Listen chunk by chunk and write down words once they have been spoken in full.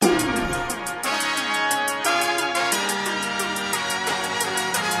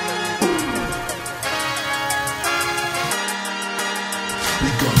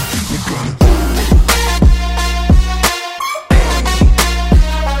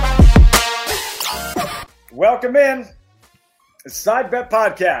Welcome in. Side Bet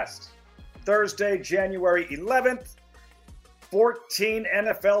Podcast. Thursday, January 11th. 14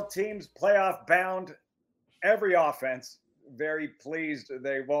 NFL teams playoff bound. Every offense. Very pleased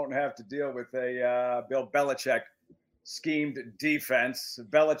they won't have to deal with a Bill Belichick schemed defense.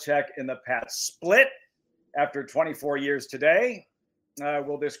 Belichick in the Pats split after 24 years today.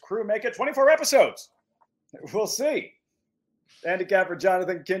 Will this crew make it 24 episodes? We'll see. Handicapper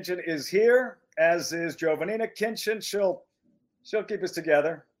Jonathan Kinchin is here, as is Jovanina Kinchin. She'll keep us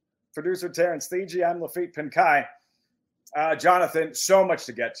together. Producer Terrence Thiegy. I'm Lafitte Pinkai. Jonathan, so much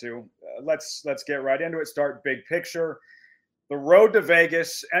to get to. Let's get right into it. Start big picture. The road to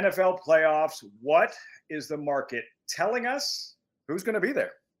Vegas, NFL playoffs. What is the market telling us? Who's going to be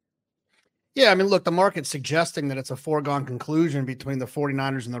there? Yeah, I mean, look, the market's suggesting that it's a foregone conclusion between the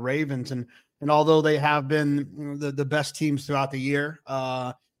 49ers and the Ravens. And although they have been the best teams throughout the year,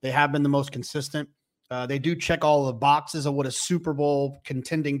 they have been the most consistent. They do check all the boxes of what a Super Bowl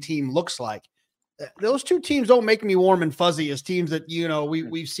contending team looks like. Those two teams don't make me warm and fuzzy as teams that,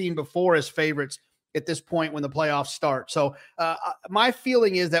 we've seen before as favorites at this point when the playoffs start. So my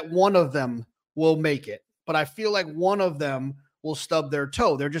feeling is that one of them will make it, but I feel like one of them will stub their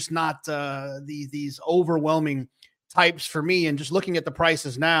toe. They're just not these overwhelming types for me. And just looking at the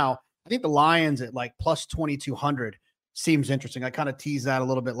prices now, I think the Lions at like plus 2,200 seems interesting. I kind of teased that a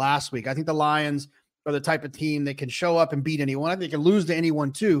little bit last week. I think the Lions are the type of team that can show up and beat anyone. I think they can lose to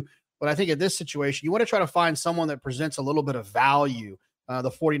anyone too. But I think in this situation, you want to try to find someone that presents a little bit of value.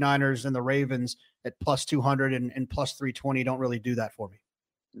 The 49ers and the Ravens at plus 200 and plus 320 don't really do that for me.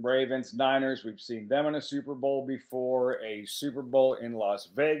 Ravens, Niners, we've seen them in a Super Bowl before, a Super Bowl in Las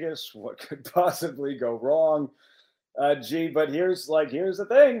Vegas. What could possibly go wrong? But here's the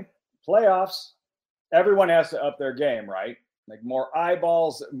thing. Playoffs, everyone has to up their game, right? Like more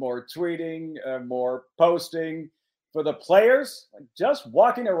eyeballs, more tweeting, more posting. For the players, like just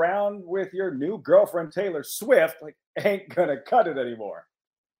walking around with your new girlfriend, Taylor Swift, ain't going to cut it anymore.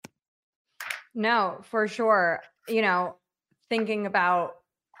 No, for sure. Thinking about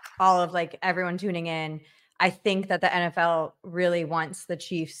all of everyone tuning in, I think that the NFL really wants the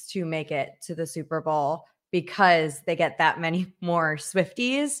Chiefs to make it to the Super Bowl because they get that many more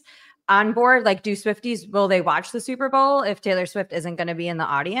Swifties on board. Will they watch the Super Bowl if Taylor Swift isn't going to be in the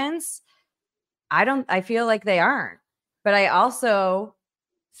audience? I feel like they aren't. But I also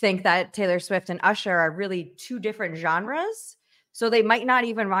think that Taylor Swift and Usher are really two different genres. So they might not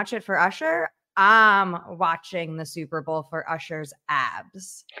even watch it for Usher. I'm watching the Super Bowl for Usher's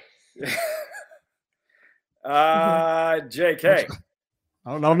abs. JK.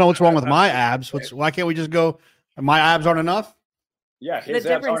 I don't know what's wrong with my abs. Why can't we just go, my abs aren't enough? Yeah, his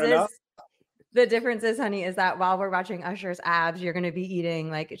abs aren't enough. The difference is, honey, is that while we're watching Usher's abs, you're going to be eating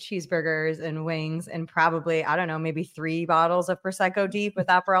cheeseburgers and wings and probably, I don't know, maybe 3 bottles of Prosecco deep with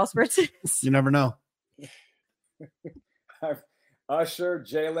Aperol spritzes. You never know. Usher,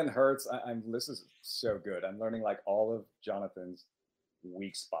 Jalen Hurts. This is so good. I'm learning all of Jonathan's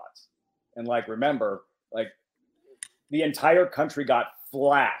weak spots. And remember, the entire country got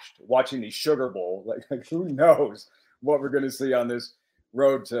flashed watching the Sugar Bowl. Who knows what we're going to see on this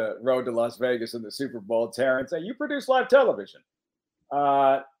road to Las Vegas in the Super Bowl. Terrence, you produce live television.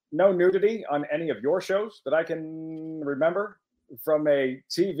 No nudity on any of your shows that I can remember. From a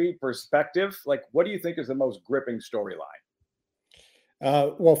TV perspective, what do you think is the most gripping storyline?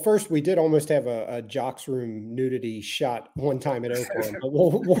 Well, first, we did almost have a Jocks Room nudity shot one time at Oakland, but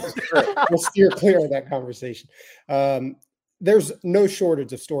we'll steer clear of that conversation. There's no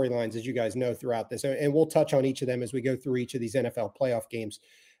shortage of storylines, as you guys know, throughout this. And we'll touch on each of them as we go through each of these NFL playoff games.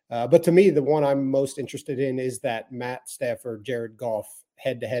 But to me, the one I'm most interested in is that Matt Stafford, Jared Goff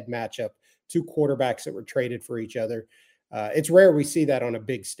head-to-head matchup, 2 quarterbacks that were traded for each other. It's rare we see that on a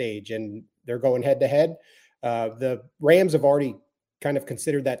big stage, and they're going head-to-head. The Rams have already kind of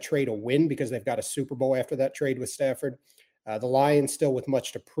considered that trade a win because they've got a Super Bowl after that trade with Stafford. The Lions still with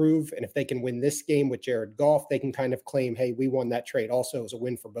much to prove. And if they can win this game with Jared Goff, they can kind of claim, hey, we won that trade. Also, as a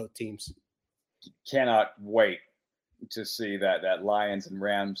win for both teams. Cannot wait to see that Lions and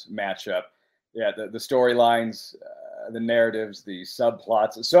Rams matchup. Yeah, the storylines, the narratives, the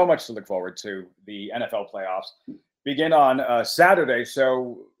subplots, so much to look forward to. The NFL playoffs begin on Saturday.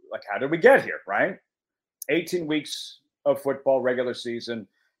 So, how did we get here, right? 18 weeks of football, regular season,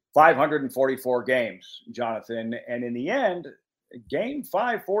 544 games, Jonathan. And in the end, game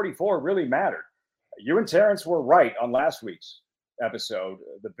 544 really mattered. You and Terrence were right on last week's episode.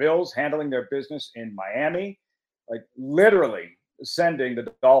 The Bills handling their business in Miami, literally sending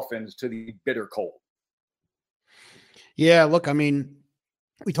the Dolphins to the bitter cold. Yeah, look, I mean,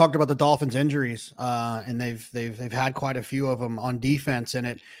 we talked about the Dolphins injuries, and they've had quite a few of them on defense, and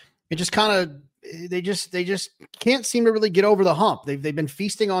it just kind of they just can't seem to really get over the hump. They've been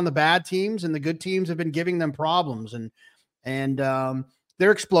feasting on the bad teams, and the good teams have been giving them problems, and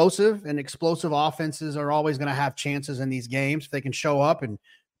they're explosive, and explosive offenses are always going to have chances in these games if they can show up and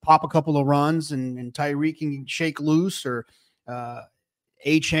pop a couple of runs, and Tyreek can shake loose, or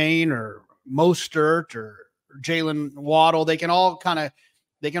A-Chain or Mostert or Jalen Waddle. They can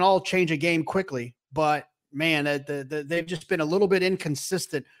all change a game quickly, but man, they've just been a little bit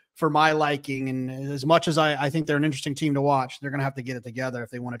inconsistent for my liking. And as much as I think they're an interesting team to watch, they're going to have to get it together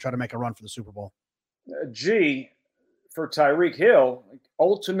if they want to try to make a run for the Super Bowl. G, for Tyreek Hill,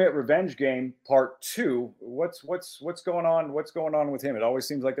 ultimate revenge game part 2. What's going on? What's going on with him? It always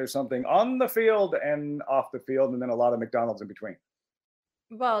seems like there's something on the field and off the field, and then a lot of McDonald's in between.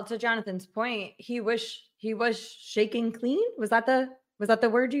 Well, to Jonathan's point, he was shaking clean. Was that the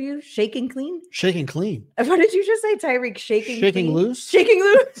word you used? Shaking clean? Shaking clean. What did you just say, Tyreek? Shaking clean? Loose? Shaking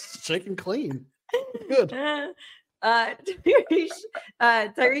loose. Shaking clean. Good.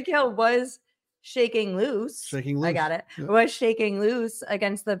 Tyreek Hill was shaking loose. Shaking loose. I got it. Yeah. Was shaking loose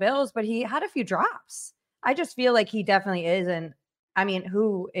against the Bills, but he had a few drops. I just feel like he definitely isn't. I mean,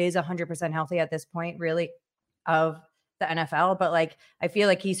 who is 100% healthy at this point, really, of the NFL? But like, I feel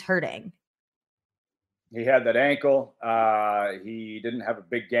like he's hurting. He had that ankle. He didn't have a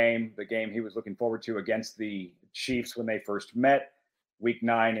big game. The game he was looking forward to against the Chiefs when they first met, Week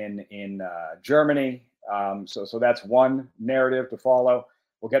 9 in Germany. So that's one narrative to follow.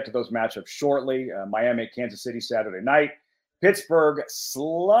 We'll get to those matchups shortly. Miami at Kansas City Saturday night. Pittsburgh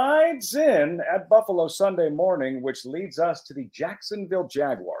slides in at Buffalo Sunday morning, which leads us to the Jacksonville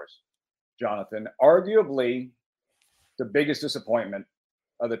Jaguars. Jonathan, arguably the biggest disappointment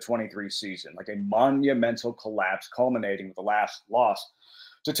of the 23 season, like a monumental collapse culminating with the last loss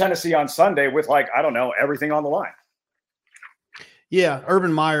to Tennessee on Sunday with, like, I don't know, everything on the line. Yeah,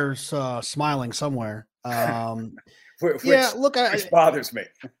 Urban Meyer's smiling somewhere. Which bothers me.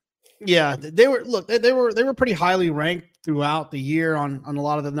 Yeah, they were pretty highly ranked throughout the year on a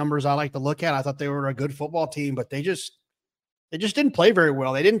lot of the numbers I like to look at. I thought they were a good football team, but they just didn't play very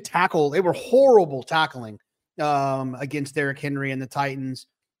well. They didn't tackle. They were horrible tackling against Derrick Henry and the Titans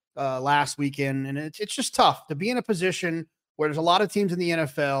last weekend. And it's just tough to be in a position where there's a lot of teams in the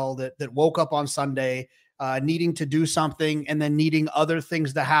NFL that woke up on Sunday needing to do something and then needing other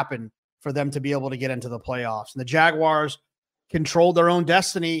things to happen for them to be able to get into the playoffs. And the Jaguars controlled their own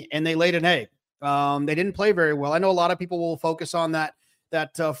destiny, and they laid an egg. They didn't play very well. I know a lot of people will focus on that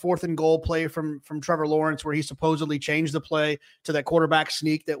 4th and goal play from Trevor Lawrence, where he supposedly changed the play to that quarterback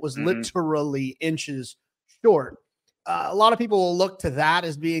sneak that was literally inches short. A lot of people will look to that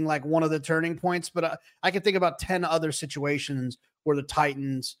as being like one of the turning points, but I can think about 10 other situations where the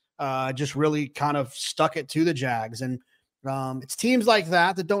Titans just really kind of stuck it to the Jags. And it's teams like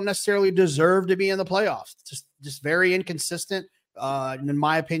that don't necessarily deserve to be in the playoffs. Just very inconsistent. And in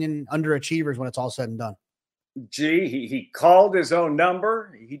my opinion, underachievers when it's all said and done. Gee, he called his own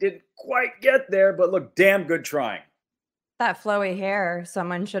number. He didn't quite get there, but look, damn good trying. That flowy hair,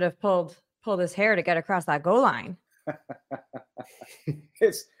 someone should have pulled his hair to get across that goal line.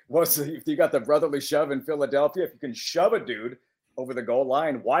 If you got the brotherly shove in Philadelphia, if you can shove a dude over the goal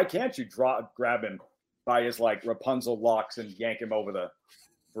line, why can't you grab him by his like Rapunzel locks and yank him over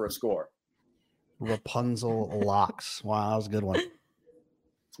for a score? Rapunzel locks. Wow, that was a good one.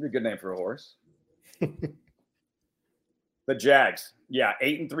 It's a good name for a horse. The Jags,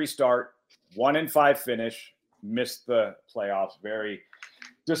 8-3 start, 1-5 finish, missed the playoffs. Very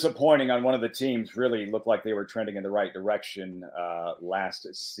disappointing on one of the teams. Really looked like they were trending in the right direction last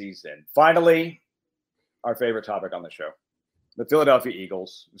season. Finally, our favorite topic on the show, the Philadelphia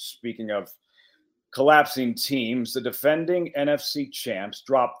Eagles. Speaking of collapsing teams, the defending NFC champs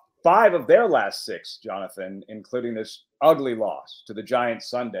dropped 5 of their last 6, Jonathan, including this ugly loss to the Giants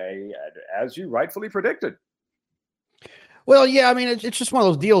Sunday, as you rightfully predicted. Well, yeah, I mean, it's just one of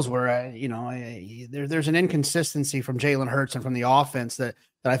those deals where, there's an inconsistency from Jalen Hurts and from the offense that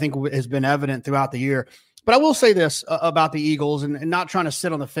I think has been evident throughout the year. But I will say this about the Eagles, and not trying to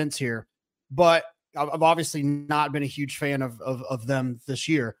sit on the fence here, but I've obviously not been a huge fan of them this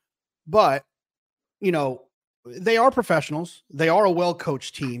year. But, they are professionals. They are a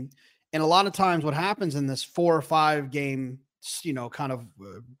well-coached team. And a lot of times what happens in this 4 or 5 game, kind of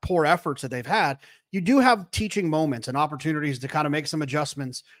poor efforts that they've had, you do have teaching moments and opportunities to kind of make some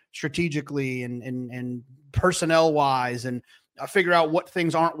adjustments strategically and personnel wise and figure out what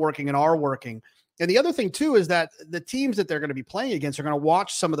things aren't working and are working. And the other thing too, is that the teams that they're going to be playing against are going to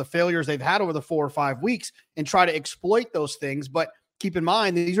watch some of the failures they've had over the 4 or 5 weeks and try to exploit those things. But keep in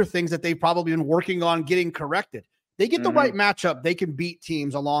mind, these are things that they've probably been working on getting corrected. They get the right matchup, they can beat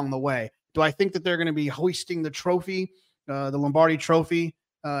teams along the way. Do I think that they're going to be hoisting the trophy, the Lombardi trophy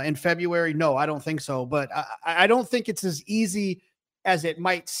in February? No, I don't think so. But I don't think it's as easy as it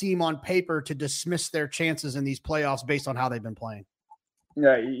might seem on paper to dismiss their chances in these playoffs based on how they've been playing.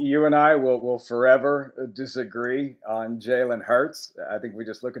 Yeah, you and I will forever disagree on Jalen Hurts. I think we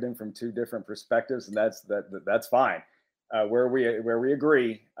just look at him from two different perspectives, and that's fine. Where we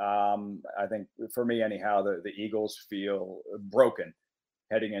agree, I think for me anyhow, the Eagles feel broken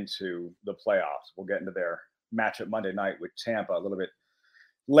heading into the playoffs. We'll get into their matchup Monday night with Tampa a little bit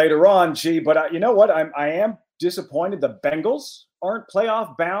later on, G. But you know what? I am disappointed the Bengals aren't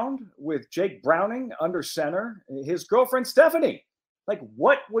playoff bound with Jake Browning under center. His girlfriend Stephanie, like,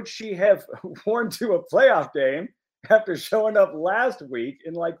 what would she have worn to a playoff game after showing up last week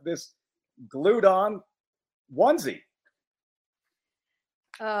in like this glued on onesie?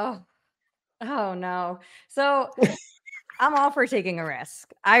 Oh no. So I'm all for taking a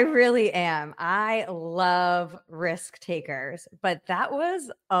risk. I really am. I love risk takers, but that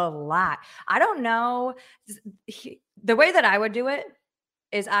was a lot. I don't know. The way that I would do it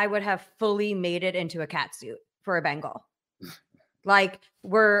is I would have fully made it into a cat suit for a Bengal. Like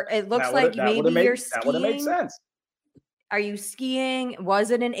it looks like maybe you're skiing. That would have made sense. Are you skiing?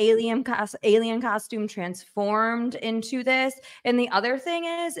 Was it an alien costume transformed into this? And the other thing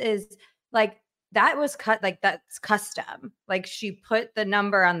is like that was cut, like that's custom. Like she put the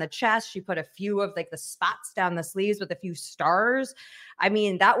number on the chest. She put a few of like the spots down the sleeves with a few stars. I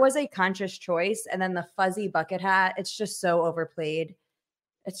mean, that was a conscious choice. And then the fuzzy bucket hat, it's just so overplayed.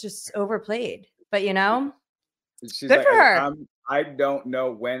 It's just overplayed. But you know, she's good for her. I don't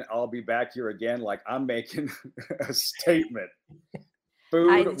know when I'll be back here again. Like, I'm making a statement.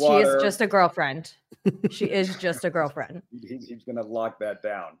 Food, water. She is just a girlfriend. She is just a girlfriend. He's going to lock that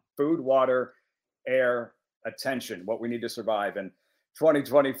down. Food, water, air, attention. What we need to survive in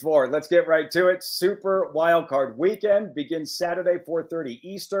 2024. Let's get right to it. Super Wildcard Weekend begins Saturday, 4:30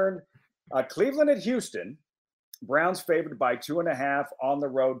 Eastern. Cleveland at Houston. Browns favored by 2.5 on the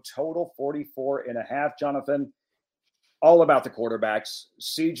road. Total 44.5. Jonathan, all about the quarterbacks.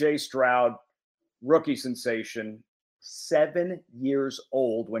 CJ Stroud, rookie sensation, 7 years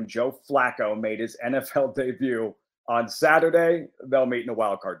old when Joe Flacco made his NFL debut on Saturday. They'll meet in a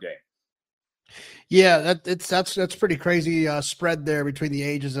wild card game. Yeah, that's pretty crazy spread there between the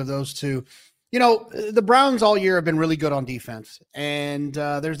ages of those two. You know, the Browns all year have been really good on defense, and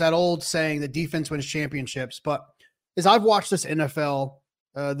there's that old saying that defense wins championships. But as I've watched this NFL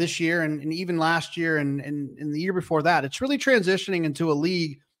this year and even last year and the year before that, it's really transitioning into a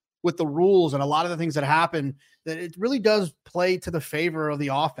league with the rules and a lot of the things that happen that it really does play to the favor of the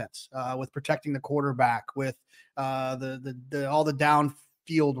offense with protecting the quarterback, with all the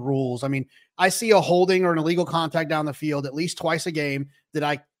downfield rules. I mean, I see a holding or an illegal contact down the field at least twice a game that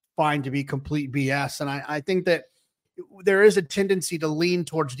I find to be complete BS. And I think that there is a tendency to lean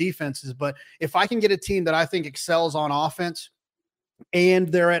towards defenses, but if I can get a team that I think excels on offense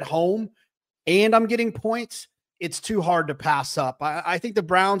and they're at home and I'm getting points, it's too hard to pass up. I think the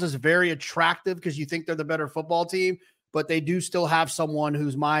Browns is very attractive because you think they're the better football team, but they do still have someone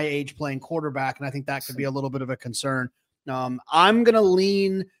who's my age playing quarterback, and I think that could be a little bit of a concern. I'm going to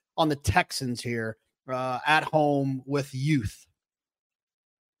lean on the Texans here at home with youth.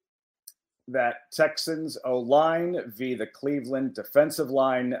 That Texans O-line via the Cleveland defensive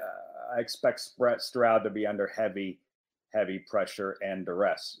line, I expect Stroud to be under heavy pressure and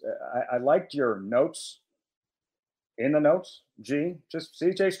duress. I liked your notes. In the notes, G, just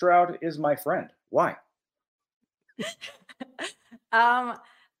CJ Stroud is my friend. Why?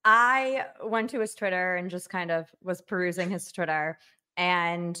 I went to his Twitter and just kind of was perusing his Twitter,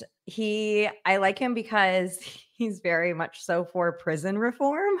 and I like him because he's very much so for prison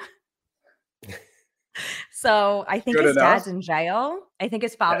reform. So I think his dad's in jail. I think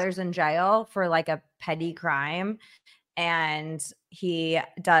his father's in jail for like a petty crime. And he's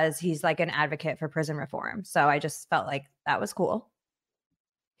like an advocate for prison reform. So I just felt like that was cool.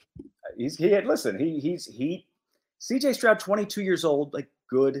 CJ Stroud, 22 years old, like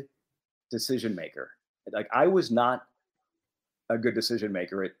good decision maker. Like I was not a good decision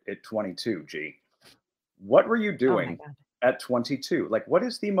maker at 22, G. What were you doing at 22? Like, what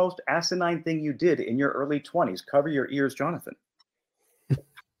is the most asinine thing you did in your early 20s? Cover your ears, Jonathan.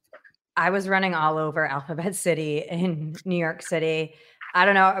 I was running all over Alphabet City in New York City. I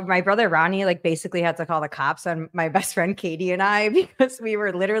don't know. My brother Ronnie basically had to call the cops on my best friend Katie and I because we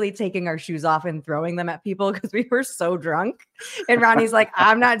were literally taking our shoes off and throwing them at people because we were so drunk. And Ronnie's like,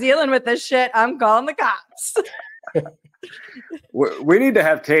 I'm not dealing with this shit. I'm calling the cops. We need to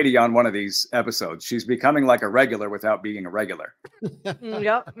have Katie on one of these episodes. She's becoming like a regular without being a regular.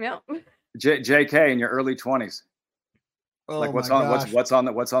 Yep. JK in your early 20s. Oh, like what's my on gosh.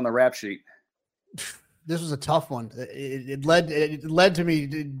 what's on the rap sheet? This was a tough one. It led to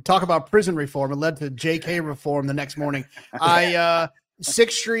me talk about prison reform. It led to JK reform the next morning. I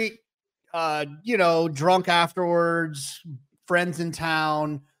 6th Street, drunk afterwards, friends in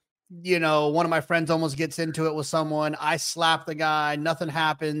town. One of my friends almost gets into it with someone. I slap the guy. Nothing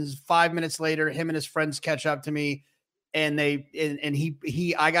happens. 5 minutes later, him and his friends catch up to me, and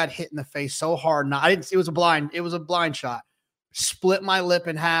I got hit in the face so hard. Now it was a blind shot. Split my lip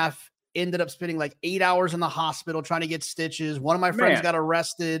in half. Ended up spending like 8 hours in the hospital trying to get stitches. One of my friends got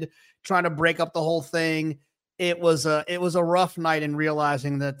arrested trying to break up the whole thing. It was a rough night in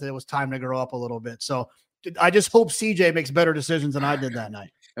realizing that it was time to grow up a little bit. So I just hope CJ makes better decisions than I did that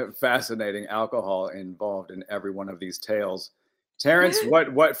night. Fascinating alcohol involved in every one of these tales. Terrence,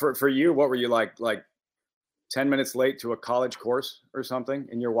 what for you? What were you like 10 minutes late to a college course or something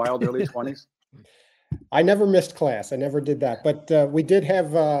in your wild early 20s? I never missed class. I never did that. But we did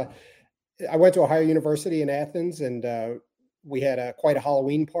have I went to Ohio University in Athens, and we had quite a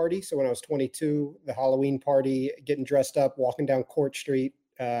Halloween party. So when I was 22, the Halloween party, getting dressed up, walking down Court Street,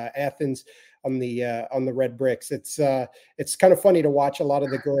 Athens, on the red bricks. It's kind of funny to watch a lot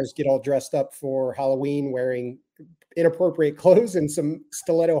of the girls get all dressed up for Halloween, wearing inappropriate clothes and some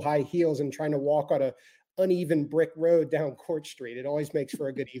stiletto high heels, and trying to walk on a uneven brick road down Court Street. It always makes for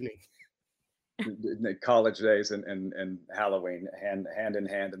a good evening. College days and Halloween hand in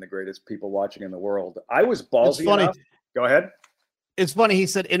hand, and the greatest people watching in the world. I was ballsy enough. Go ahead. It's funny he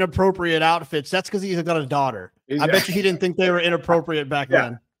said inappropriate outfits. That's because he's got a daughter. I bet you he didn't think they were inappropriate back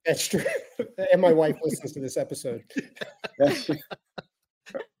then. That's true. And my wife listens to this episode.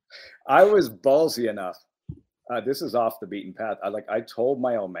 I was ballsy enough. This is off the beaten path. I told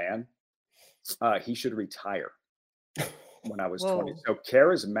my old man he should retire when I was 20. So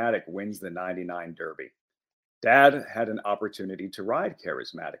Charismatic wins the 99 Derby. Dad had an opportunity to ride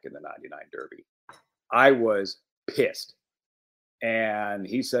Charismatic in the 99 Derby. I was pissed. And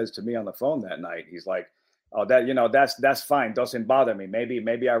he says to me on the phone that night, he's like, "Oh, that's fine. Doesn't bother me.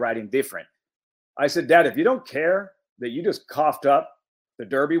 Maybe I ride him different." I said, "Dad, if you don't care that you just coughed up the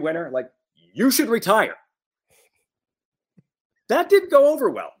Derby winner, you should retire." That didn't go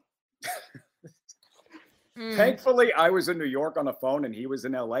over well. Thankfully, I was in New York on the phone and he was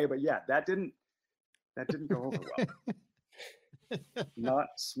in LA, but that didn't go over well. Not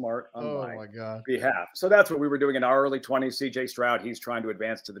smart on my behalf. So that's what we were doing in our early 20s. CJ Stroud, he's trying to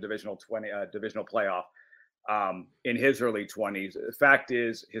advance to the divisional playoff in his early 20s. The fact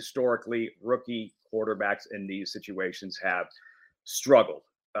is, historically, rookie quarterbacks in these situations have struggled.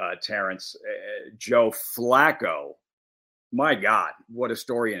 Terrence, Joe Flacco, my God, what a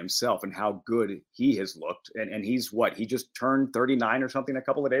story in himself, and how good he has looked. And he's he just turned 39 or something a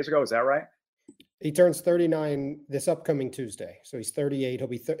couple of days ago. Is that right? He turns 39 this upcoming Tuesday. So he's 38. He'll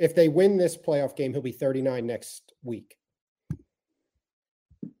be if they win this playoff game, he'll be 39 next week.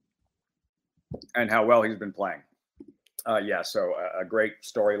 And how well he's been playing. So a great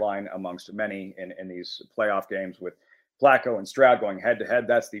storyline amongst many in these playoff games with Flacco and Stroud going head to head.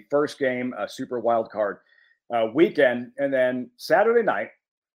 That's the first game, a super wild card weekend. And then Saturday night,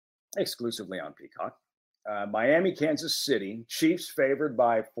 exclusively on Peacock, Miami, Kansas City, Chiefs favored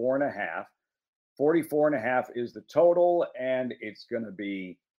by 4.5. 44.5 is the total, and it's going to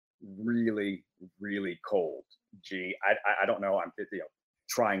be really, really cold. I don't know. I'm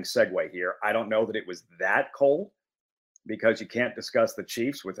trying segue here. I don't know that it was that cold, because you can't discuss the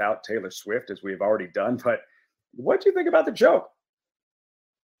Chiefs without Taylor Swift, as we've already done. But what do you think about the joke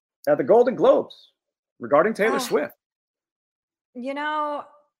at the Golden Globes regarding Taylor Swift?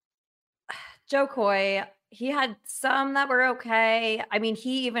 Joe Coy, he had some that were okay. I mean,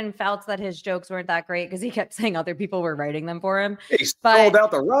 he even felt that his jokes weren't that great because he kept saying other people were writing them for him. He sold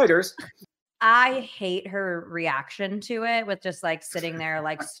out the writers. I hate her reaction to it, with just sitting there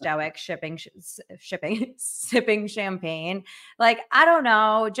stoic, sipping champagne. I don't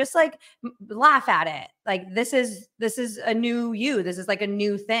know, just laugh at it. This is a new you. This is a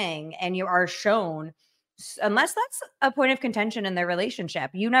new thing, and you are shown, unless that's a point of contention in their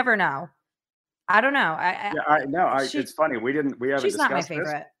relationship. You never know. I don't know. It's funny. We haven't discussed she's not my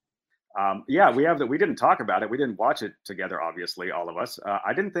favorite. This. We didn't talk about it. We didn't watch it together, obviously, all of us.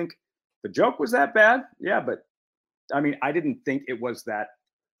 I didn't think the joke was that bad. Yeah, but I mean, I didn't think it was that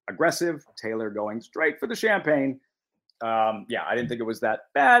aggressive. Taylor going straight for the champagne. I didn't think it was that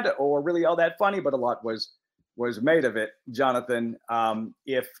bad or really all that funny, but a lot was made of it. Jonathan,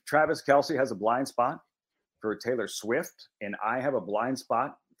 if Travis Kelce has a blind spot for Taylor Swift, and I have a blind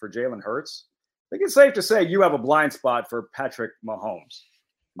spot for Jalen Hurts, I think it's safe to say you have a blind spot for Patrick Mahomes,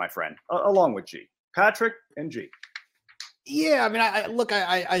 my friend, along with G. Patrick and G. Yeah, I mean,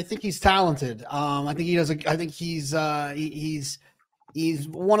 I think he's talented. I think he does. I think he's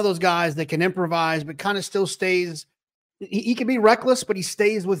one of those guys that can improvise, but kind of still stays. He can be reckless, but he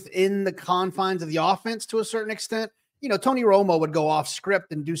stays within the confines of the offense to a certain extent. You know, Tony Romo would go off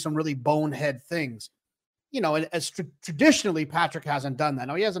script and do some really bonehead things. You know, as traditionally, Patrick hasn't done that.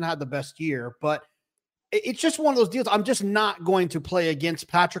 Now, he hasn't had the best year, but it's just one of those deals. I'm just not going to play against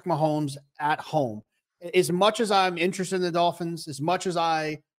Patrick Mahomes at home. As much as I'm interested in the Dolphins, as much as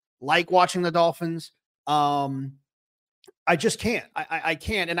I like watching the Dolphins, I just can't. I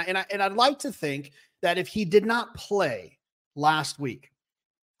can't. And I'd like to think that if he did not play last week,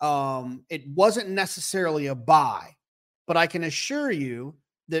 it wasn't necessarily a bye, but I can assure you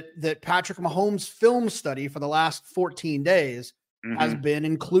that Patrick Mahomes' film study for the last 14 days has been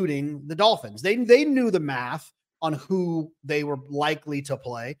including the Dolphins. They knew the math on who they were likely to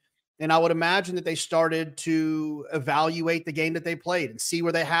play. And I would imagine that they started to evaluate the game that they played and see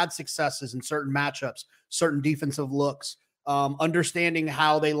where they had successes in certain matchups, certain defensive looks, understanding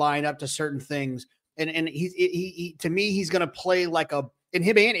how they line up to certain things. And he to me, he's going to play like and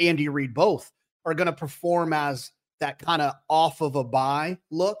him and Andy Reid both are going to perform as that kind of off of a bye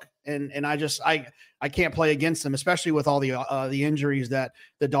look. And I can't play against them, especially with all the injuries that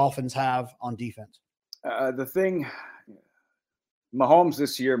the Dolphins have on defense. Mahomes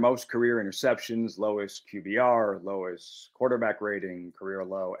this year, most career interceptions, lowest QBR, lowest quarterback rating, career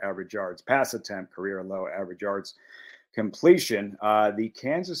low average yards pass attempt, career low average yards completion. The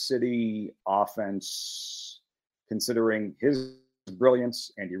Kansas City offense, considering his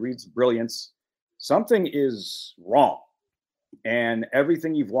brilliance, Andy Reid's brilliance, something is wrong. And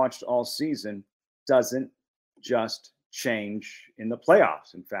everything you've watched all season doesn't just change in the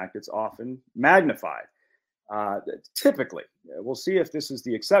playoffs. In fact, it's often magnified. Typically, we'll see if this is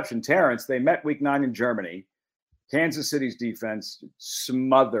the exception. Terrence, they met week 9 in Germany. Kansas City's defense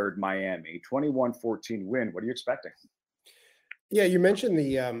smothered Miami, 21-14 win. What are you expecting? Yeah, you mentioned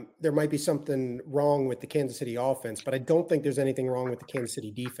there might be something wrong with the Kansas City offense, but I don't think there's anything wrong with the Kansas City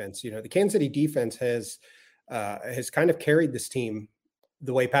defense. You know, the Kansas City defense has kind of carried this team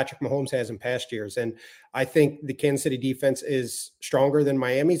the way Patrick Mahomes has in past years. And I think the Kansas City defense is stronger than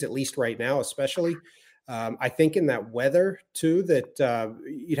Miami's, at least right now, especially. I think in that weather too, that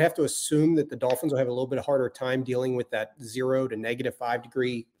you'd have to assume that the Dolphins will have a little bit harder time dealing with that 0 to -5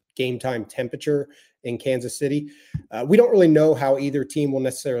 degree game time temperature in Kansas City. We don't really know how either team will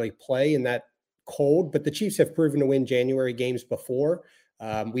necessarily play in that cold, but the Chiefs have proven to win January games before.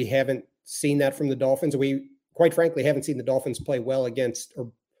 We haven't seen that from the Dolphins. We quite frankly haven't seen the Dolphins play well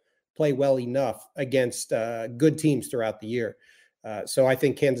enough against good teams throughout the year. So I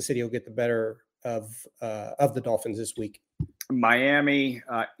think Kansas City will get the better of the Dolphins this week. Miami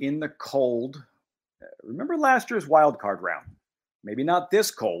in the cold. Remember last year's wild card round? Maybe not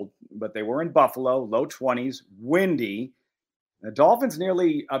this cold, but they were in Buffalo, low 20s, windy. The Dolphins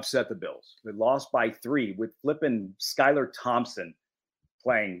nearly upset the Bills. They lost by 3 with flipping Skylar Thompson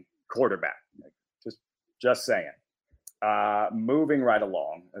playing quarterback. Just saying. Moving right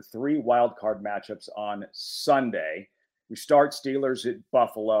along, 3 wild card matchups on Sunday. We start Steelers at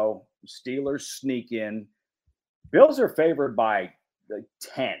Buffalo. Steelers sneak in. Bills are favored by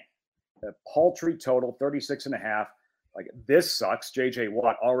 10. A paltry total, 36.5. Like, this sucks. J.J.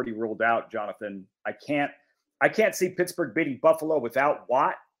 Watt already ruled out, Jonathan. I can't see Pittsburgh beating Buffalo without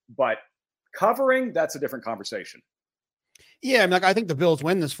Watt, but covering, that's a different conversation. Yeah, I think the Bills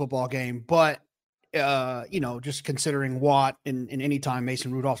win this football game, but just considering Watt and any time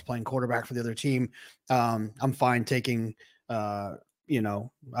Mason Rudolph's playing quarterback for the other team, I'm fine taking, I'd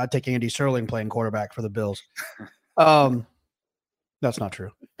take Andy Serling playing quarterback for the Bills. That's not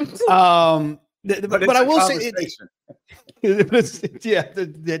true. But I will say,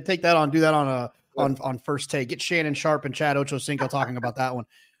 take that on, do that on First Take. Get Shannon Sharp and Chad Ochocinco talking about that one.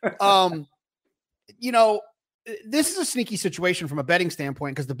 This is a sneaky situation from a betting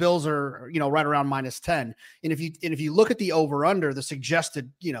standpoint because the Bills are, right around -10. And if you look at the over-under, the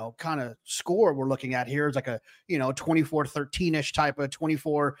suggested, kind of score we're looking at here is like a, 24-13-ish type of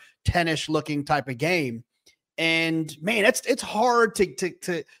 24-10-ish looking type of game. And man, it's hard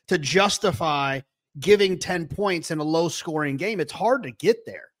to justify giving 10 points in a low scoring game. It's hard to get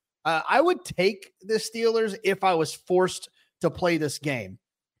there. I would take the Steelers if I was forced to play this game.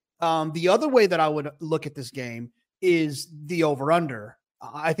 The other way that I would look at this game is the over-under.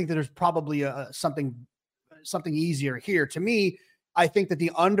 I think that there's probably something easier here. To me, I think that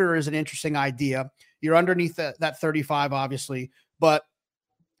the under is an interesting idea. You're underneath that 35, obviously. But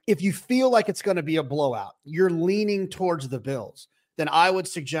if you feel like it's going to be a blowout, you're leaning towards the Bills, then I would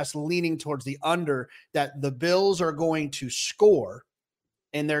suggest leaning towards the under, that the Bills are going to score,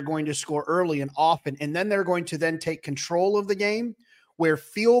 and they're going to score early and often, and then they're going to then take control of the game, where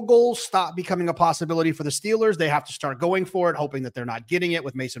field goals stop becoming a possibility for the Steelers. They have to start going for it, hoping that they're not getting it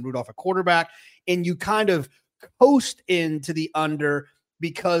with Mason Rudolph at quarterback, and you kind of coast into the under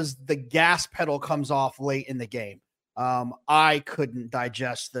because the gas pedal comes off late in the game. I couldn't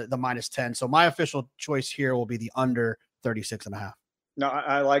digest the -10. So my official choice here will be the under 36.5. No,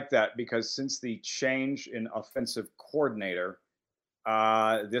 I like that, because since the change in offensive coordinator,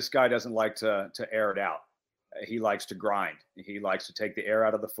 this guy doesn't like to air it out. He likes to grind. He likes to take the air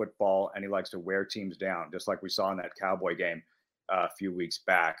out of the football, and he likes to wear teams down, just like we saw in that Cowboy game a few weeks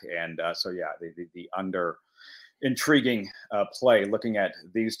back. And the under intriguing play, looking at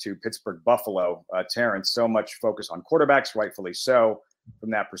these two, Pittsburgh, Buffalo, Terrence, so much focus on quarterbacks, rightfully so.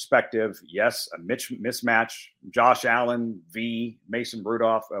 From that perspective, yes, a mismatch. Josh Allen v. Mason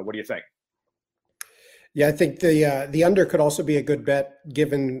Rudolph. What do you think? Yeah, I think the under could also be a good bet,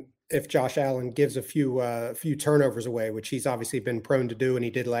 given if Josh Allen gives a few turnovers away, which he's obviously been prone to do, and he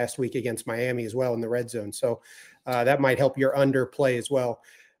did last week against Miami as well in the red zone. So that might help your under play as well.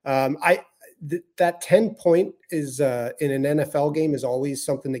 That 10 point is in an NFL game is always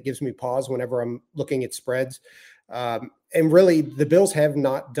something that gives me pause whenever I'm looking at spreads. And really, the Bills have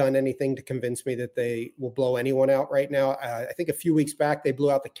not done anything to convince me that they will blow anyone out right now. I think a few weeks back, they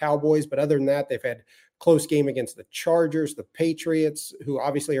blew out the Cowboys, but other than that, they've had close game against the Chargers, the Patriots, who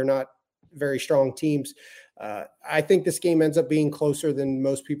obviously are not very strong teams. I think this game ends up being closer than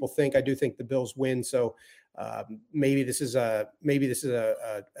most people think. I do think the Bills win. So maybe this is a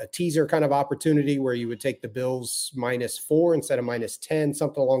teaser kind of opportunity where you would take the Bills -4 instead of -10,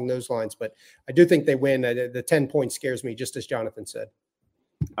 something along those lines. But I do think they win. The 10 points scares me, just as Jonathan said.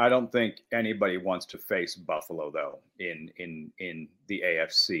 I don't think anybody wants to face Buffalo, though, in the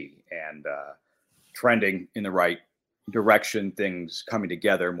AFC, and trending in the right direction, things coming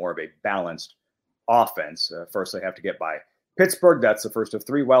together, more of a balanced offense. First, they have to get by Pittsburgh. That's the first of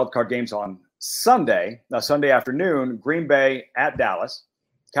 3 wildcard games on Sunday. Now, Sunday afternoon, Green Bay at Dallas.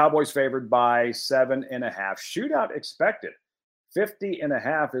 Cowboys favored by 7.5. Shootout expected.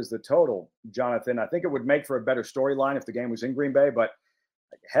 50.5 is the total, Jonathan. I think it would make for a better storyline if the game was in Green Bay, but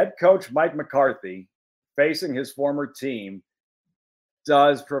head coach Mike McCarthy facing his former team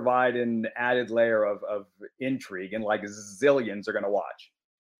does provide an added layer of intrigue, and like zillions are going to watch.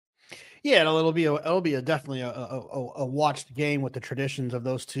 Yeah, it'll be definitely a watched game with the traditions of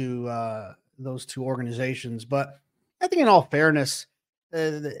those two organizations. But I think, in all fairness,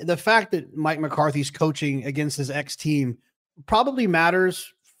 the fact that Mike McCarthy's coaching against his ex team probably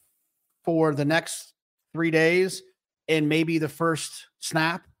matters for the next 3 days and maybe the first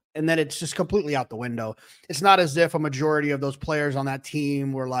snap, and then it's just completely out the window. It's not as if a majority of those players on that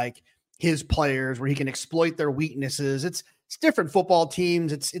team were like his players, where he can exploit their weaknesses. It's different football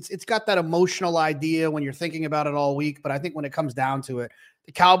teams. It's got that emotional idea when you're thinking about it all week. But I think when it comes down to it,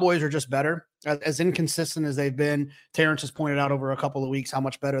 the Cowboys are just better. As inconsistent as they've been, Terrence has pointed out over a couple of weeks how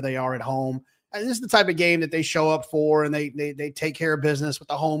much better they are at home. And this is the type of game that they show up for, and they take care of business with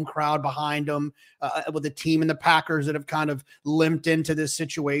the home crowd behind them, with the team and the Packers that have kind of limped into this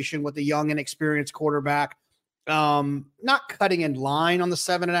situation with the young and experienced quarterback. Not cutting in line on the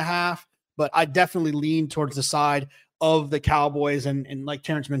 7.5, but I definitely lean towards the side of the Cowboys. And like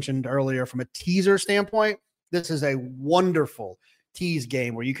Terrence mentioned earlier, from a teaser standpoint, this is a wonderful tease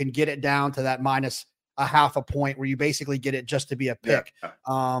game where you can get it down to that -0.5 point, where you basically get it just to be a pick.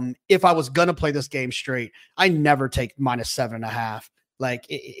 Yeah. If I was going to play this game straight, I never take -7.5. Like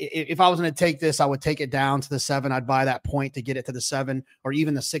if I was going to take this, I would take it down to the 7. I'd buy that point to get it to the 7 or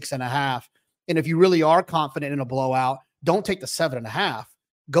even the 6.5. And if you really are confident in a blowout, don't take the 7.5.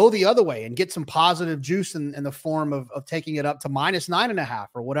 Go the other way and get some positive juice in the form of taking it up to -9.5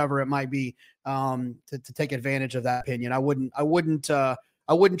 or whatever it might be, to take advantage of that opinion. I wouldn't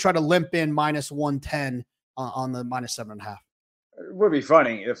try to limp in -110 on the -7.5. It would be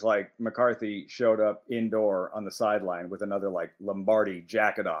funny if like McCarthy showed up indoor on the sideline with another like Lombardi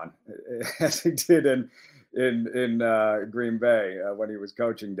jacket on, as he did in Green Bay when he was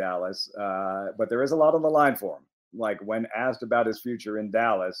coaching Dallas. But there is a lot on the line for him. Like when asked about his future in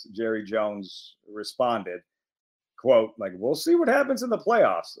Dallas, Jerry Jones responded, quote, like, "We'll see what happens in the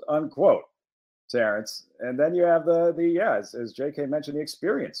playoffs," unquote, Terrence. And then you have as JK mentioned, the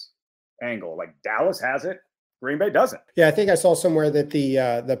experience angle. Like Dallas has it, Green Bay doesn't. Yeah, I think I saw somewhere that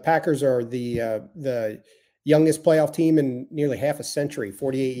the Packers are the youngest playoff team in nearly half a century,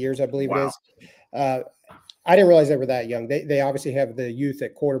 48 years, I believe it is. I didn't realize they were that young. They obviously have the youth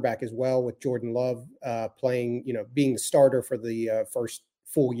at quarterback as well, with Jordan Love playing, being the starter for the first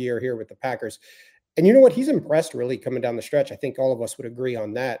full year here with the Packers. And you know what? He's impressed really coming down the stretch. I think all of us would agree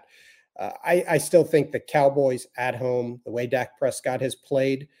on that. I still think the Cowboys at home, the way Dak Prescott has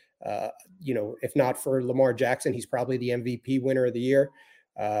played, if not for Lamar Jackson, he's probably the MVP winner of the year.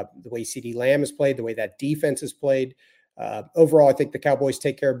 The way CeeDee Lamb has played, the way that defense has played. Overall, I think the Cowboys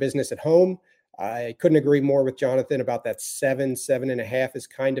take care of business at home. I couldn't agree more with Jonathan about that 7.5 is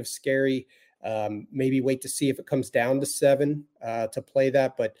kind of scary. Maybe wait to see if it comes down to 7 to play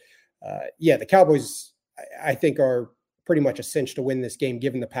that. But the Cowboys, I think, are pretty much a cinch to win this game,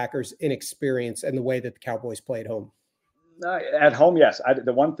 given the Packers' inexperience and the way that the Cowboys play at home. At home, yes.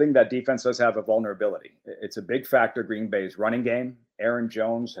 The one thing that defense does have a vulnerability. It's a big factor, Green Bay's running game. Aaron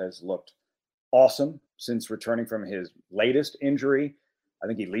Jones has looked awesome since returning from his latest injury. I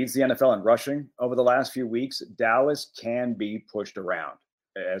think he leads the NFL in rushing over the last few weeks. Dallas can be pushed around,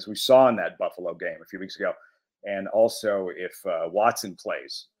 as we saw in that Buffalo game a few weeks ago. And also, if Watson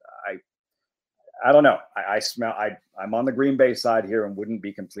plays, I don't know. I'm on the Green Bay side here and wouldn't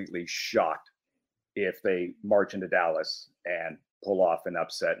be completely shocked if they march into Dallas and pull off an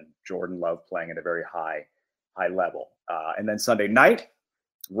upset, and Jordan Love playing at a very high level. And then Sunday night,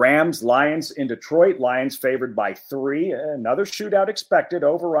 Rams, Lions in Detroit. Lions favored by 3. Another shootout expected.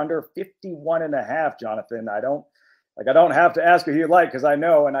 Over under 51.5. Jonathan, I don't have to ask who you like, because I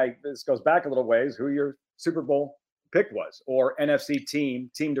know, and this goes back a little ways, who your Super Bowl pick was, or NFC team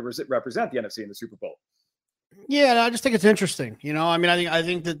to represent the NFC in the Super Bowl. Yeah, I just think it's interesting. I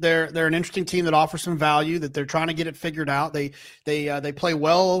think that they're an interesting team that offers some value, that they're trying to get it figured out. They play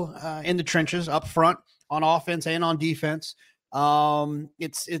well in the trenches up front on offense and on defense.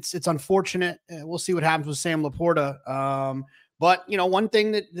 It's unfortunate. We'll see what happens with Sam Laporta. But one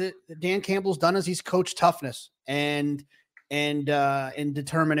thing that Dan Campbell's done is he's coached toughness and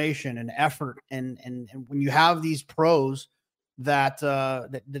determination and effort. And when you have these pros that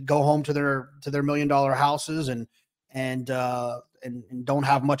go home to their $1 million houses and don't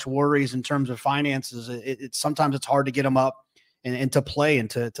have much worries in terms of finances, it's sometimes it's hard to get them up and to play and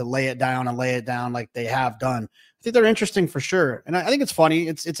to lay it down like they have done. I think they're interesting for sure. And I think it's funny.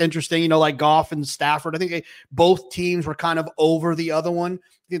 It's interesting, like Goff and Stafford. I think both teams were kind of over the other one.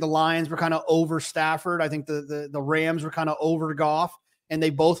 I think the Lions were kind of over Stafford. I think the Rams were kind of over Goff, and they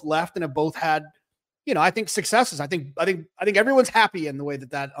both left and have both had, I think successes. I think everyone's happy in the way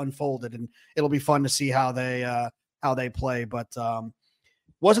that unfolded, and it'll be fun to see how they play. But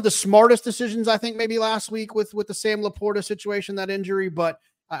wasn't the smartest decisions, I think, maybe last week with the Sam Laporta situation, that injury, but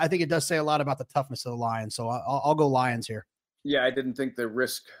I think it does say a lot about the toughness of the Lions. So I'll go Lions here. Yeah, I didn't think the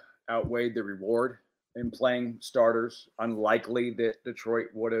risk outweighed the reward in playing starters. Unlikely that Detroit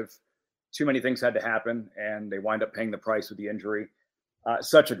would have. Too many things had to happen, and they wind up paying the price with the injury.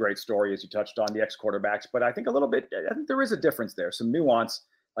 Such a great story, as you touched on, the ex-quarterbacks. But I think there is a difference there, some nuance.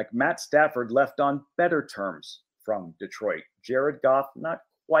 Like Matt Stafford left on better terms from Detroit. Jared Goff, not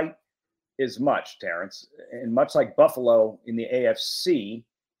quite as much, Terrence. And much like Buffalo in the AFC,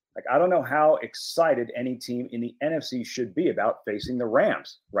 I don't know how excited any team in the NFC should be about facing the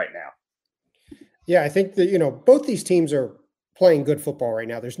Rams right now. Yeah, I think that, both these teams are playing good football right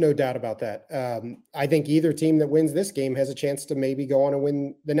now. There's no doubt about that. I think either team that wins this game has a chance to maybe go on and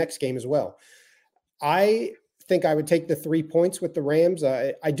win the next game as well. I think I would take the 3 points with the Rams.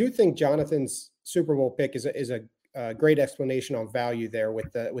 I do think Jonathan's Super Bowl pick is a great explanation on value there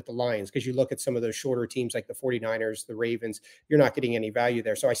with the Lions, because you look at some of those shorter teams like the 49ers, the Ravens, you're not getting any value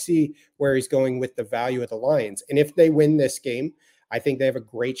there. So I see where he's going with the value of the Lions. And if they win this game, I think they have a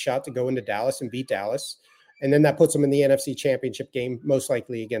great shot to go into Dallas and beat Dallas. And then that puts them in the NFC Championship game, most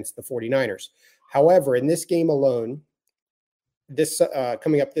likely against the 49ers. However, in this game alone, this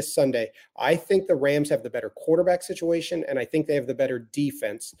coming up this Sunday, I think the Rams have the better quarterback situation, and I think they have the better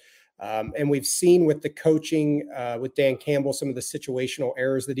defense. And we've seen with the coaching, with Dan Campbell, some of the situational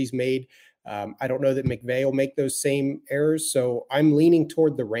errors that he's made. I don't know that McVay will make those same errors. So I'm leaning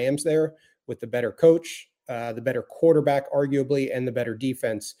toward the Rams there with the better coach, the better quarterback, arguably, and the better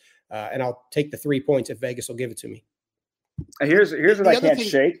defense. And I'll take the 3 points if Vegas will give it to me. Here's what I can't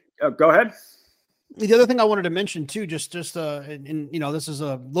shake. Go ahead. The other thing I wanted to mention too, just this is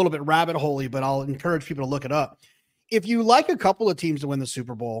a little bit rabbit hole-y, but I'll encourage people to look it up. If you like a couple of teams to win the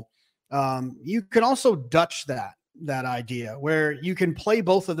Super Bowl, you can also Dutch that idea where you can play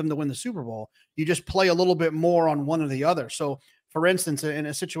both of them to win the Super Bowl. You just play a little bit more on one or the other. So for instance, in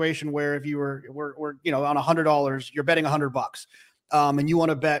a situation where if you were on $100, you're betting $100, and you want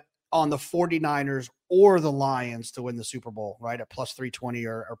to bet on the 49ers or the Lions to win the Super Bowl, right? At plus 320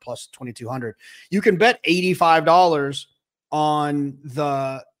 or plus 2,200. You can bet $85 on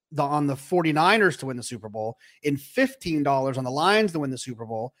the 49ers to win the Super Bowl and $15 on the Lions to win the Super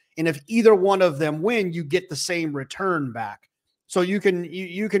Bowl. And if either one of them win, you get the same return back. So you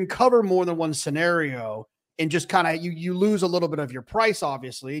can cover more than one scenario and just kind of, you lose a little bit of your price,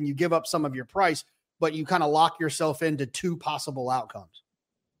 obviously, and you give up some of your price, but you kind of lock yourself into two possible outcomes.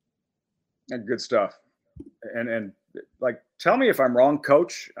 And good stuff. And like, tell me if I'm wrong,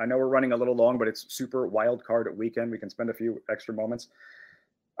 Coach. I know we're running a little long, but it's super wild card weekend. We can spend a few extra moments.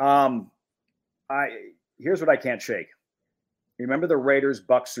 Here's what I can't shake. You remember the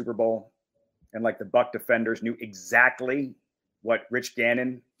Raiders-Bucs Super Bowl, and like the Buck defenders knew exactly what Rich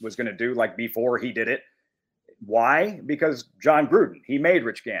Gannon was going to do, like before he did it. Why? Because John Gruden, he made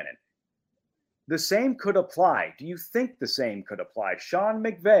Rich Gannon. The same could apply. Do you think the same could apply? Sean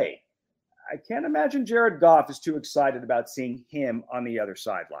McVay. I can't imagine Jared Goff is too excited about seeing him on the other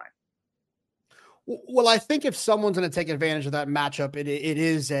sideline. Well, I think if someone's going to take advantage of that matchup, it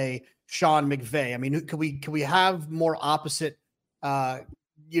is a Sean McVay. I mean, can we have more opposite, head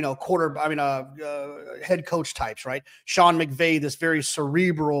coach types, right? Sean McVay, this very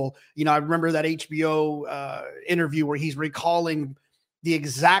cerebral, I remember that HBO interview where he's recalling the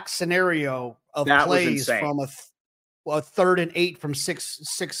exact scenario of that plays from a 3rd and 8 from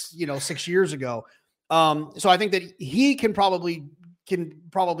six years ago. So I think that he can probably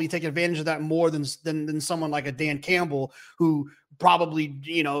take advantage of that more than someone like a Dan Campbell, who probably,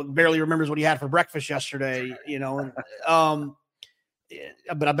 barely remembers what he had for breakfast yesterday,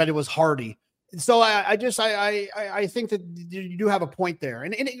 but I bet it was hearty. So I think that you do have a point there.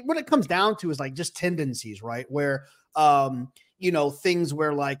 And what it comes down to is like just tendencies, right? Where, things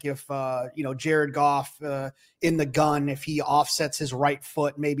where like if, Jared Goff in the gun, if he offsets his right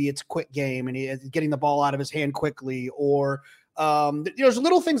foot, maybe it's quick game and he's getting the ball out of his hand quickly, or there's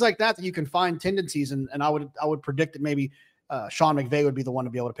little things like that you can find tendencies. And I would predict that maybe Sean McVay would be the one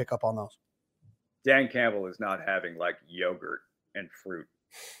to be able to pick up on those. Dan Campbell is not having like yogurt and fruit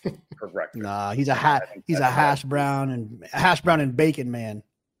for breakfast. Nah, he's a hash brown and bacon man.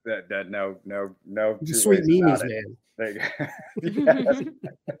 No. Sweet memes, man.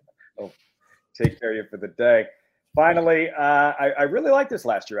 I'll take care of you for the day. Finally, I really liked this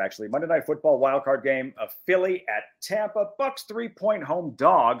last year, actually. Monday Night Football wildcard game of Philly at Tampa. Bucks 3-point home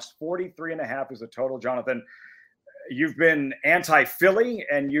dogs. 43.5 is the total. Jonathan, you've been anti-Philly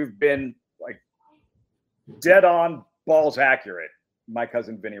and you've been like dead on, balls accurate. My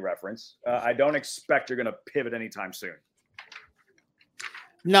cousin Vinny reference. I don't expect you're going to pivot anytime soon.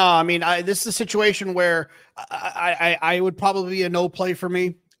 No, I mean, this is a situation where I would probably be a no play for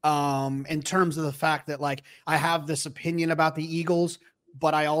me. In terms of the fact that like I have this opinion about the Eagles,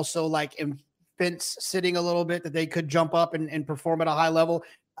 but I also like am fence sitting a little bit that they could jump up and perform at a high level.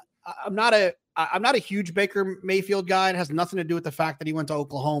 I'm not a huge Baker Mayfield guy. It has nothing to do with the fact that he went to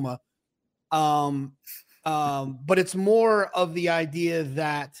Oklahoma. But it's more of the idea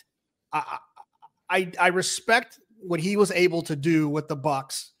that I respect what he was able to do with the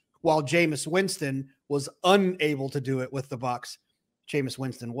Bucks, while Jameis Winston was unable to do it with the Bucks. Jameis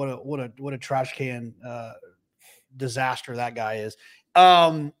Winston, what a trash can disaster that guy is.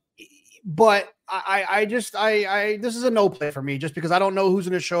 But this is a no play for me, just because I don't know who's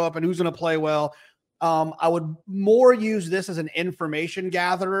going to show up and who's going to play well. I would more use this as an information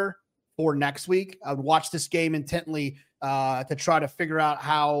gatherer for next week. I would watch this game intently to try to figure out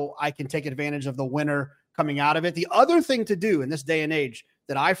how I can take advantage of the winner coming out of it. The other thing to do in this day and age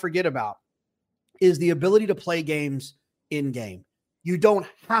that I forget about is the ability to play games in game. You don't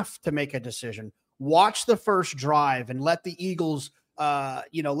have to make a decision. Watch the first drive and let the Eagles, have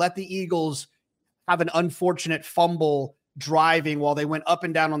an unfortunate fumble driving while they went up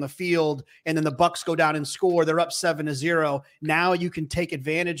and down on the field, and then the Bucks go down and score. They're up 7-0. Now you can take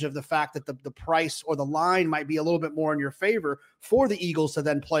advantage of the fact that the price or the line might be a little bit more in your favor for the Eagles to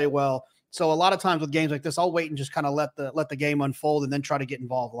then play well. So a lot of times with games like this, I'll wait and just kind of let the game unfold and then try to get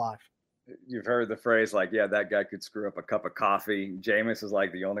involved live. You've heard the phrase like, yeah, that guy could screw up a cup of coffee. Jameis is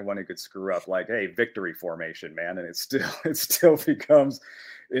like the only one who could screw up like, hey, victory formation, man. And it still becomes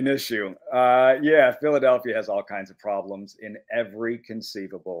an issue. Philadelphia has all kinds of problems in every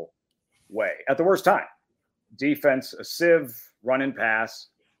conceivable way at the worst time. Defense, a sieve, run and pass.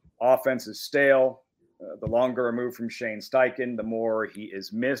 Offense is stale. The longer removed from Shane Steichen, the more he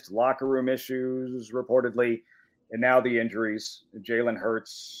is missed. Locker room issues, reportedly. And now the injuries. Jalen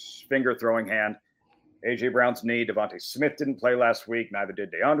Hurts, finger throwing hand. A.J. Brown's knee. Devontae Smith didn't play last week. Neither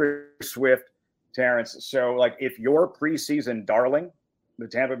did DeAndre Swift, Terrence. So, like, if your preseason darling the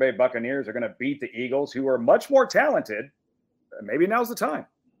Tampa Bay Buccaneers are going to beat the Eagles, who are much more talented. Maybe now's the time.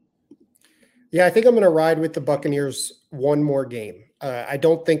 Yeah, I think I'm going to ride with the Buccaneers one more game. I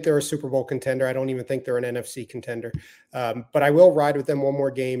don't think they're a Super Bowl contender. I don't even think they're an NFC contender. But I will ride with them one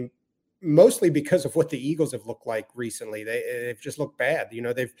more game, mostly because of what the Eagles have looked like recently. They've just looked bad. You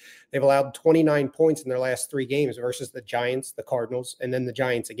know, they've allowed 29 points in their last 3 games versus the Giants, the Cardinals, and then the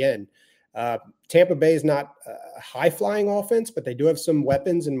Giants again. Tampa Bay is not a high-flying offense, but they do have some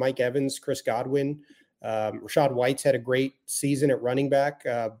weapons in Mike Evans, Chris Godwin. Rashad White's had a great season at running back.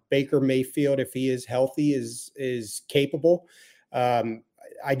 Baker Mayfield, if he is healthy, is capable.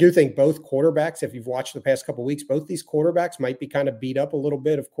 I do think both quarterbacks, if you've watched the past couple of weeks, both these quarterbacks might be kind of beat up a little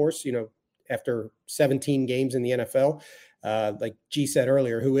bit, of course, you know, after 17 games in the NFL. Like G said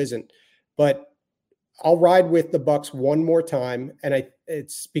earlier, who isn't? But I'll ride with the Bucs one more time, and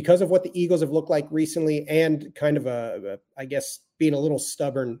it's because of what the Eagles have looked like recently, and kind of I guess being a little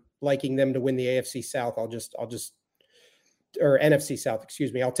stubborn, liking them to win the AFC South. I'll just or NFC South,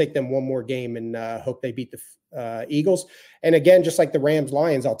 excuse me. I'll take them one more game and hope they beat the Eagles. And again, just like the Rams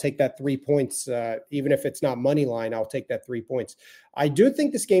Lions, I'll take that 3 points, even if it's not money line. I'll take that 3 points. I do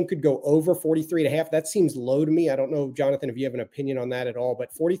think this game could go over 43.5. That seems low to me. I don't know, Jonathan, if you have an opinion on that at all,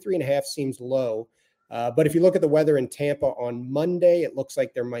 but 43.5 seems low. But if you look at the weather in Tampa on Monday, it looks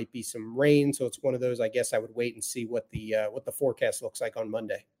like there might be some rain. So it's one of those, I guess I would wait and see what the forecast looks like on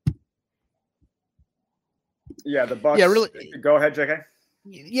Monday. Yeah, the Bucs. Yeah, really. Go ahead, JK.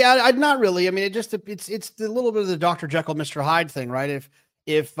 Yeah, I'd not really. I mean, it's the little bit of the Dr. Jekyll, Mr. Hyde thing, right?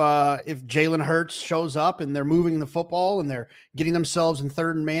 If Jalen Hurts shows up and they're moving the football and they're getting themselves in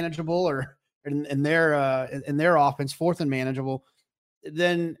third and manageable, or in their offense, fourth and manageable,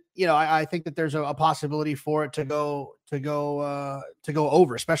 then, you know, I think that there's a possibility for it to go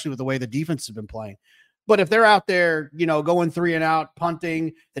over, especially with the way the defense has been playing. But if they're out there, you know, going 3 and out,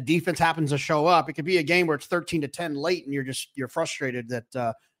 punting, the defense happens to show up, it could be a game where it's 13-10 late and you're frustrated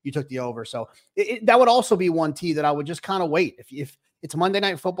that you took the over. So that would also be one T that I would just kind of wait. If it's Monday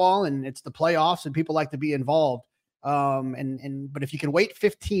Night Football and it's the playoffs and people like to be involved, but if you can wait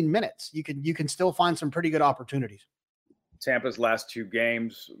 15 minutes, you can still find some pretty good opportunities. Tampa's last 2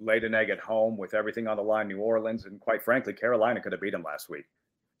 games laid an egg at home with everything on the line. New Orleans, and quite frankly, Carolina could have beat them last week.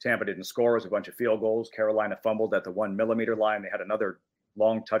 Tampa didn't score. It was a bunch of field goals. Carolina fumbled at the 1 millimeter line. They had another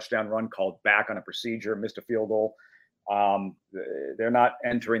long touchdown run called back on a procedure, missed a field goal. They're not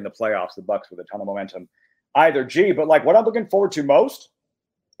entering the playoffs, the Bucs, with a ton of momentum either. But like what I'm looking forward to most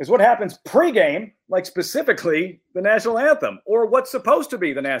is what happens pregame, like specifically the national anthem, or what's supposed to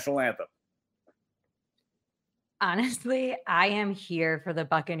be the national anthem. Honestly, I am here for the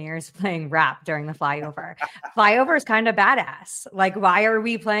Buccaneers playing rap during the flyover. Flyover is kind of badass. Like, why are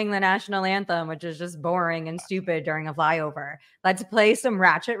we playing the national anthem, which is just boring and stupid during a flyover? Let's play some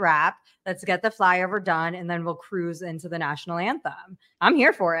ratchet rap. Let's get the flyover done, and then we'll cruise into the national anthem. I'm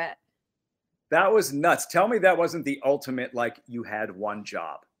here for it. That was nuts. Tell me that wasn't the ultimate, like, you had one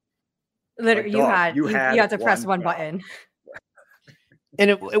job. Literally, like, you had to press one button. And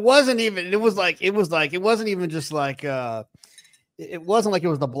it wasn't even, it wasn't even just like, it wasn't like it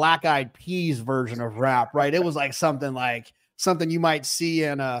was the Black Eyed Peas version of rap, right? It was like something you might see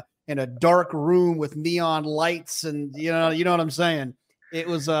in a dark room with neon lights, and you know what I'm saying? It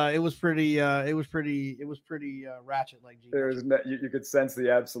was pretty ratchet. Like you could sense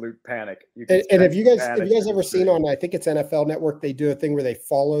the absolute panic. And have you guys ever seen on, I think it's NFL Network, they do a thing where they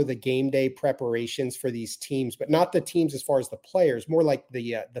follow the game day preparations for these teams, but not the teams as far as the players, more like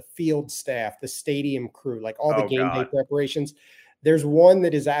the field staff, the stadium crew, like all the game day preparations. There's one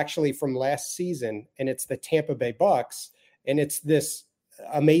that is actually from last season, and it's the Tampa Bay Bucs, and it's this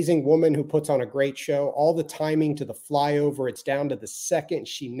amazing woman who puts on a great show. All the timing to the flyover, it's down to the second.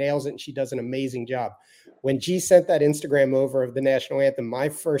 She nails it, and she does an amazing job. When G sent that Instagram over of the national anthem, my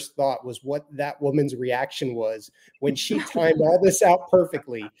first thought was what that woman's reaction was when she timed all this out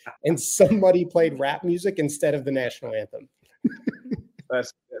perfectly and somebody played rap music instead of the national anthem.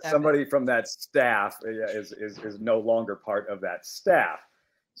 Somebody from that staff is no longer part of that staff.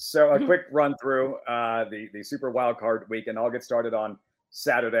 So a quick run through the Super Wildcard weekend. I'll get started on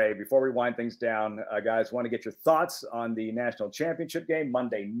Saturday. Before we wind things down, guys, want to get your thoughts on the national championship game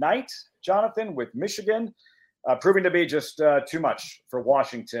Monday night, Jonathan, with Michigan, proving to be just too much for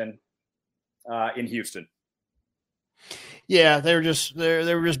Washington in Houston. Yeah, they were just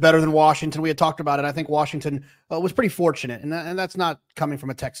better than Washington. We had talked about it. I think Washington was pretty fortunate, and that's not coming from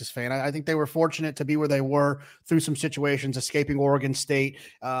a Texas fan. I think they were fortunate to be where they were through some situations, escaping Oregon State,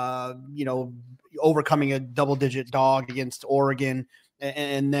 overcoming a double-digit dog against Oregon,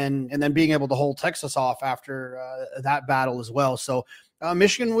 and then being able to hold Texas off after that battle as well. So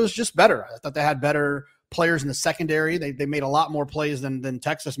Michigan was just better. I thought they had better players in the secondary. They made a lot more plays than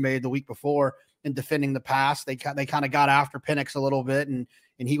Texas made the week before in defending the pass. They kind of got after Penix a little bit, and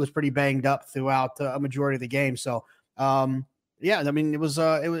he was pretty banged up throughout a majority of the game. So, yeah, I mean, it was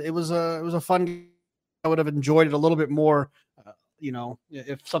a fun game. I would have enjoyed it a little bit more,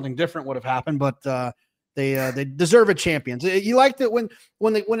 if something different would have happened. But they deserve a champion. You liked it when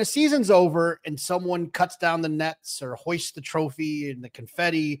a season's over and someone cuts down the nets or hoists the trophy and the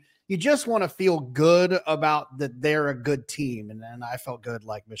confetti. You just want to feel good about that they're a good team, and I felt good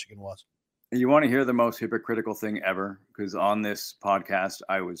like Michigan was. You want to hear the most hypocritical thing ever? Because on this podcast,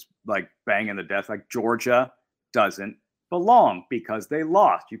 I was like banging the death. Like, Georgia doesn't belong because they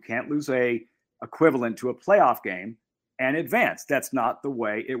lost. You can't lose a equivalent to a playoff game and advance. That's not the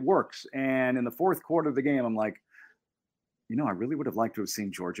way it works. And in the fourth quarter of the game, I'm like, I really would have liked to have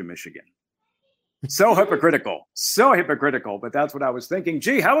seen Georgia, Michigan. So hypocritical, but that's what I was thinking.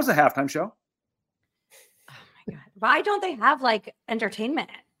 Gee, how was the halftime show? Oh my God. Why don't they have like entertainment?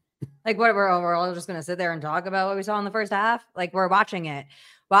 Like, what, we're all just going to sit there and talk about what we saw in the first half? Like, we're watching it.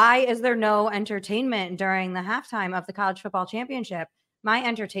 Why is there no entertainment during the halftime of the college football championship? My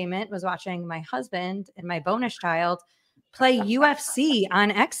entertainment was watching my husband and my bonus child play UFC on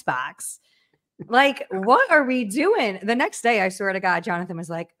Xbox. Like, what are we doing? The next day, I swear to God, Jonathan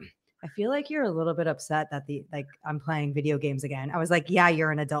was like, I feel like you're a little bit upset that I'm playing video games again. I was like, yeah,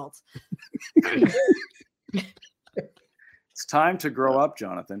 you're an adult. It's time to grow up,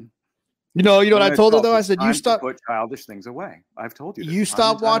 Jonathan. You know what I told her though? I said, you stop, put childish things away. I've told you. You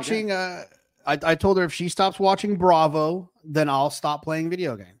stop watching. I told her if she stops watching Bravo, then I'll stop playing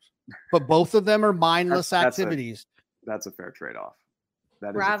video games. But both of them are mindless activities. That's a fair trade-off.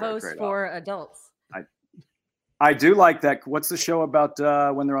 Bravo's for adults. I do like that. What's the show about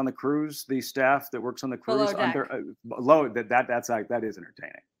when they're on the cruise? The staff that works on the cruise that is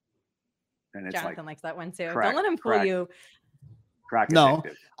entertaining. And it's Jonathan likes that one too. Don't let him fool you. No,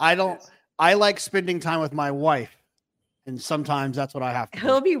 I don't. I like spending time with my wife, and sometimes that's what I have to do.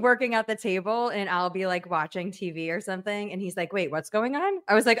 He'll be working at the table, and I'll be like watching TV or something, and he's like, "Wait, what's going on?"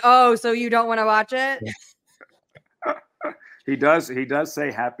 I was like, "Oh, so you don't want to watch it?" He does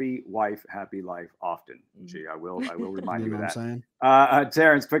say happy wife, happy life often. Gee, I will remind you of that.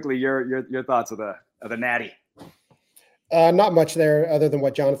 Terrence, quickly, your thoughts of the natty. Not much there other than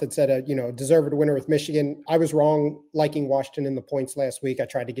what Jonathan said, deserved winner with Michigan. I was wrong liking Washington in the points last week. I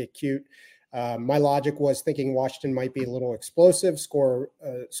tried to get cute. My logic was thinking Washington might be a little explosive, score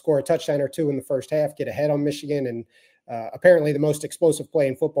a touchdown or two in the first half, get ahead on Michigan. And apparently the most explosive play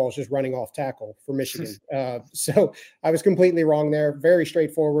in football is just running off tackle for Michigan. So I was completely wrrong there. Very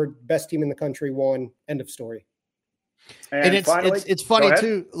straightforward. Best team in the country won. End of story. And it's funny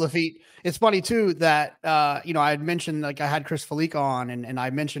too, Lafitte. It's funny too that I had mentioned, like, I had Chris Felica on, and I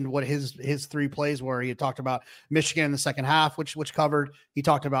mentioned what his three plays were. He had talked about Michigan in the second half, which covered. He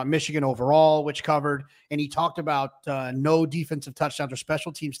talked about Michigan overall, which covered, and he talked about no defensive touchdowns or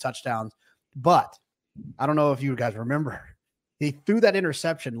special teams touchdowns. But I don't know if you guys remember, he threw that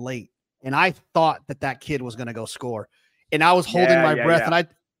interception late, and I thought that kid was going to go score, and I was holding my breath, and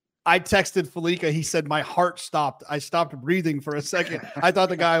I texted Felica. He said, my heart stopped. I stopped breathing for a second. I thought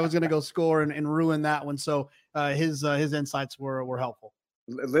the guy was going to go score and ruin that one. So his insights were helpful.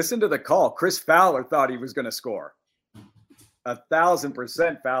 Listen to the call. Chris Fowler thought he was going to score.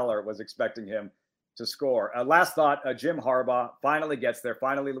 1,000% Fowler was expecting him to score. Last thought, Jim Harbaugh finally gets there,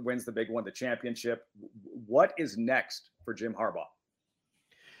 finally wins the big one, the championship. What is next for Jim Harbaugh?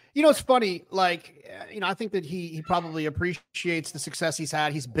 It's funny. Like, I think that he probably appreciates the success he's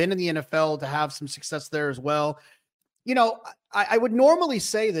had. He's been in the NFL to have some success there as well. I would normally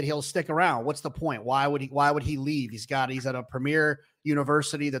say that he'll stick around. What's the point? Why would he leave? He's at a premier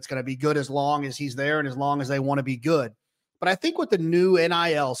university that's going to be good as long as he's there and as long as they want to be good. But I think with the new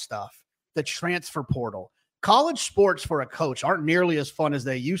NIL stuff, the transfer portal, college sports for a coach aren't nearly as fun as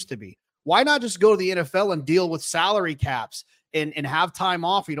they used to be. Why not just go to the NFL and deal with salary caps and have time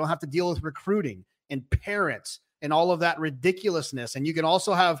off? You don't have to deal with recruiting and parents and all of that ridiculousness. And you can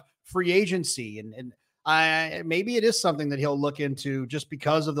also have free agency. And maybe it is something that he'll look into just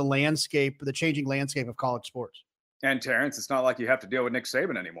because of the changing landscape of college sports. And Terrence, it's not like you have to deal with Nick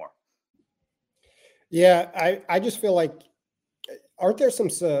Saban anymore. Yeah, I just feel like, aren't there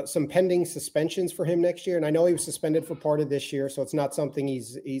some pending suspensions for him next year? And I know he was suspended for part of this year, so it's not something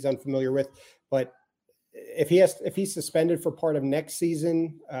he's unfamiliar with. But if he's suspended for part of next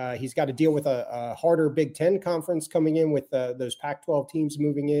season, he's got to deal with a harder Big Ten conference coming in with those Pac-12 teams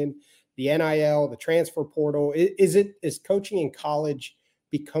moving in, the NIL, the transfer portal. Is coaching in college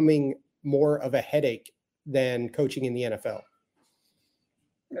becoming more of a headache than coaching in the NFL?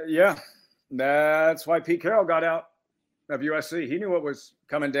 Yeah, that's why Pete Carroll got out of USC. He knew what was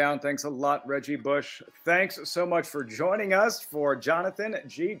coming down. Thanks a lot, Reggie Bush. Thanks so much for joining us. For Jonathan,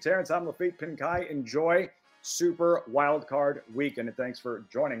 G, Terrence, I'm Lafitte Pinkai. Enjoy Super Wildcard Weekend, and thanks for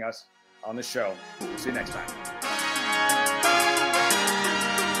joining us on the show. See you next time.